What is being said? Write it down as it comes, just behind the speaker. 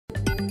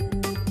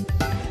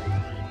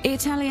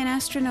Italian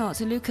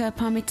astronaut Luca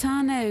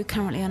Palmitano,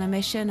 currently on a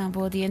mission on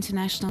board the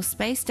International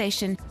Space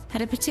Station,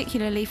 had a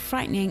particularly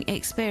frightening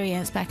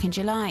experience back in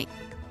July.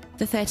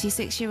 The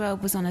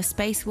 36-year-old was on a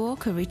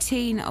spacewalk, a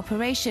routine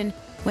operation,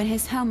 when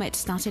his helmet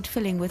started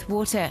filling with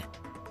water.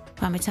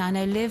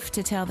 Palmitano lived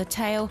to tell the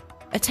tale,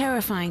 a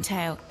terrifying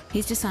tale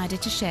he's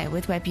decided to share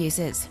with web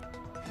users.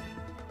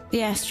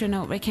 The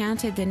astronaut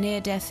recounted the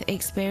near-death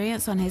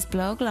experience on his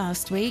blog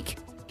last week.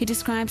 He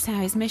describes how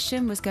his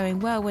mission was going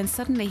well when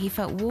suddenly he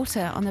felt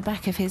water on the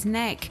back of his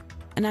neck,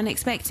 an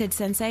unexpected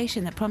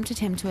sensation that prompted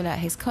him to alert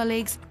his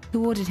colleagues,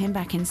 who ordered him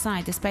back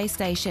inside the space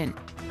station.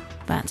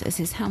 But as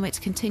his helmet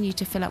continued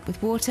to fill up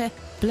with water,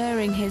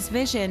 blurring his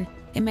vision,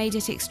 it made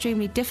it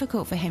extremely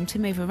difficult for him to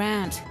move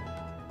around.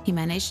 He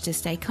managed to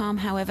stay calm,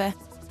 however,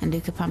 and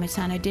Luca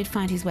Palmitano did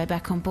find his way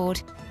back on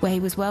board, where he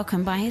was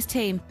welcomed by his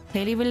team,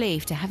 clearly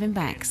relieved to have him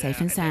back safe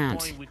and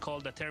sound.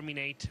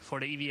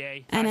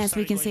 And as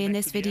we can see in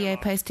this video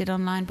posted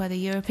online by the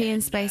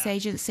European Space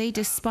Agency,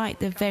 despite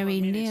the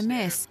very near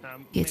miss,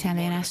 the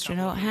Italian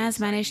astronaut has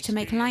managed to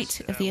make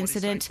light of the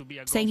incident,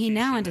 saying he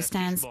now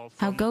understands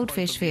how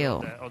goldfish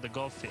feel.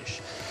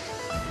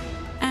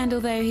 And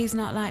although he's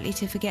not likely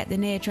to forget the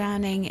near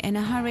drowning in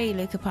a hurry,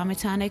 Luca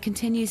Palmitano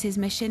continues his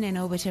mission in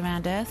orbit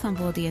around Earth on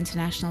board the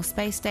International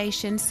Space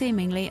Station,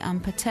 seemingly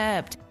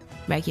unperturbed,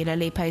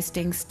 regularly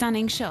posting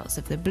stunning shots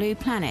of the blue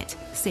planet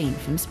seen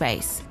from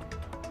space.